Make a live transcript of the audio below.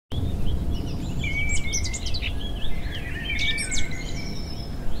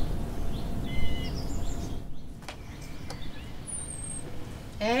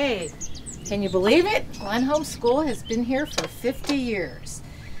Can you believe it? Glenholme School has been here for 50 years.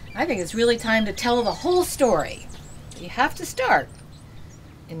 I think it's really time to tell the whole story. You have to start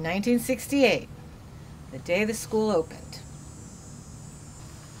in 1968, the day the school opened.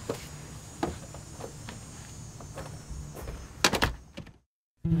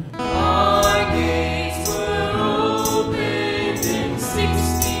 Our gates were opened in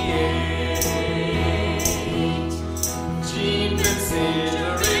 68. Gene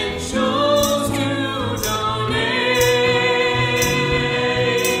considering chose to donate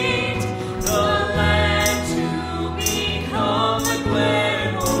the land to become the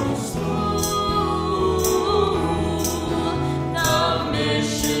Glenholme School. The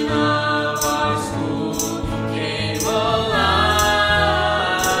mission of our school came alive.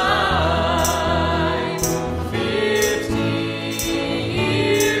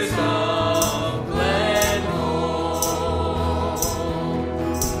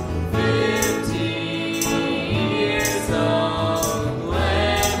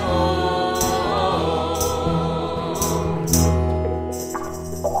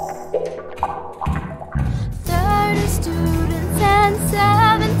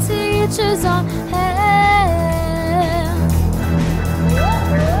 Teachers on hand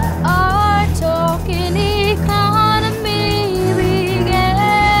our talking economy began.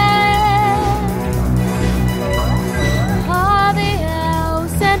 All the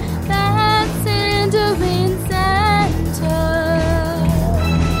house and that's entering center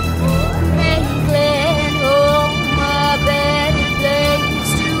made Glenholme a better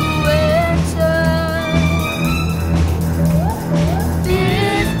place to enter.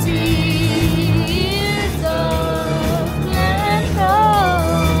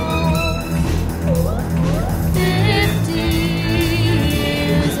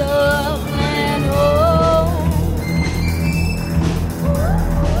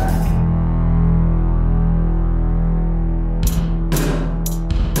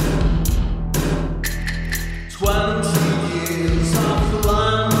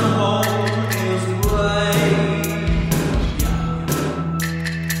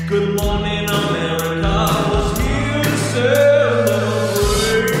 Good morning, America was here to celebrate.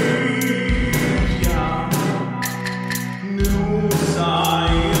 New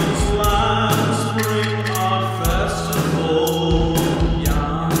science land spring art festival.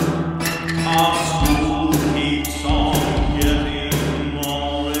 Our school keeps on getting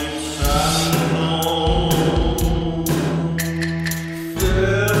more exceptional.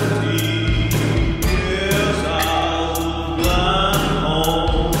 50 years out of Glenholme.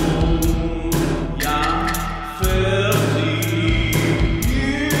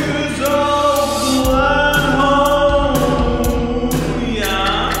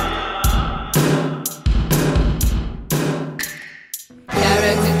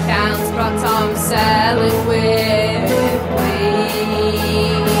 Tom selling with me.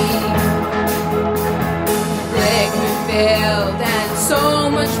 Field and so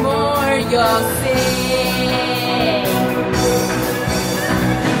much more you'll see.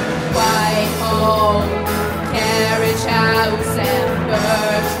 White home, carriage house and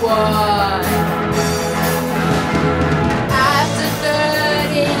birchwood. After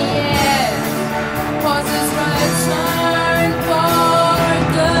 30 years, horses return for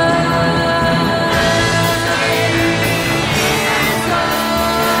good.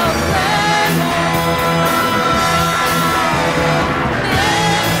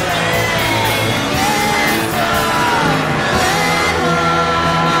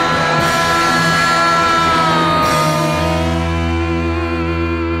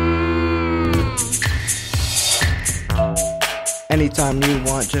 Anytime you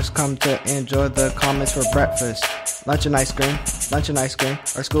want, just come to enjoy the Commons for breakfast. Lunch and ice cream, lunch and ice cream.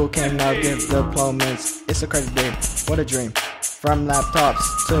 Our school can now give diplomas. It's a crazy day, what a dream. From laptops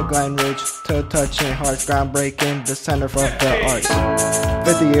to Glen Ridge to touching hearts, groundbreaking, the center for the arts.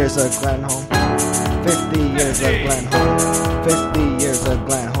 50 years of Glenholme, 50 years of Glenholme, 50 years of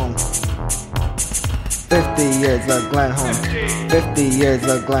Glenholme. 50 years of Glenholme, 50 years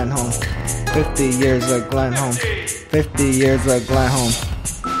of Glenholme, 50 years of Glenholme, 50 years of Glenholme.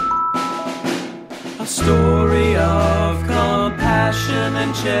 A story of compassion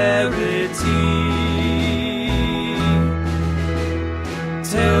and charity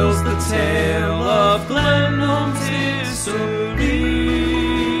tells the tale of Glenholme's history.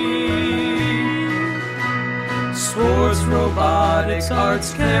 Sports, robotics,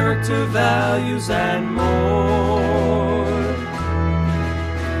 arts, character, values, and more.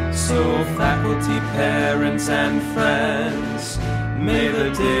 So faculty, parents, and friends, may the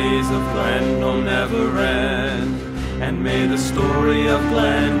days of Glenholme never end. And may the story of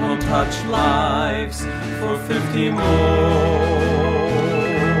Glenholme touch lives for 50 more.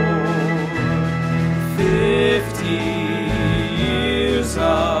 50 years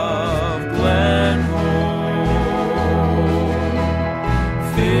of Glenholme.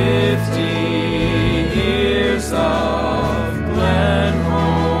 50 years of Glenholme.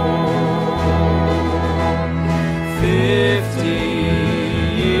 50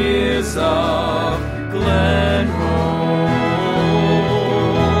 years of Glenholme.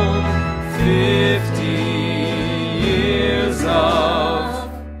 50 years of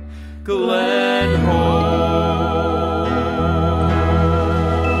Glenholme.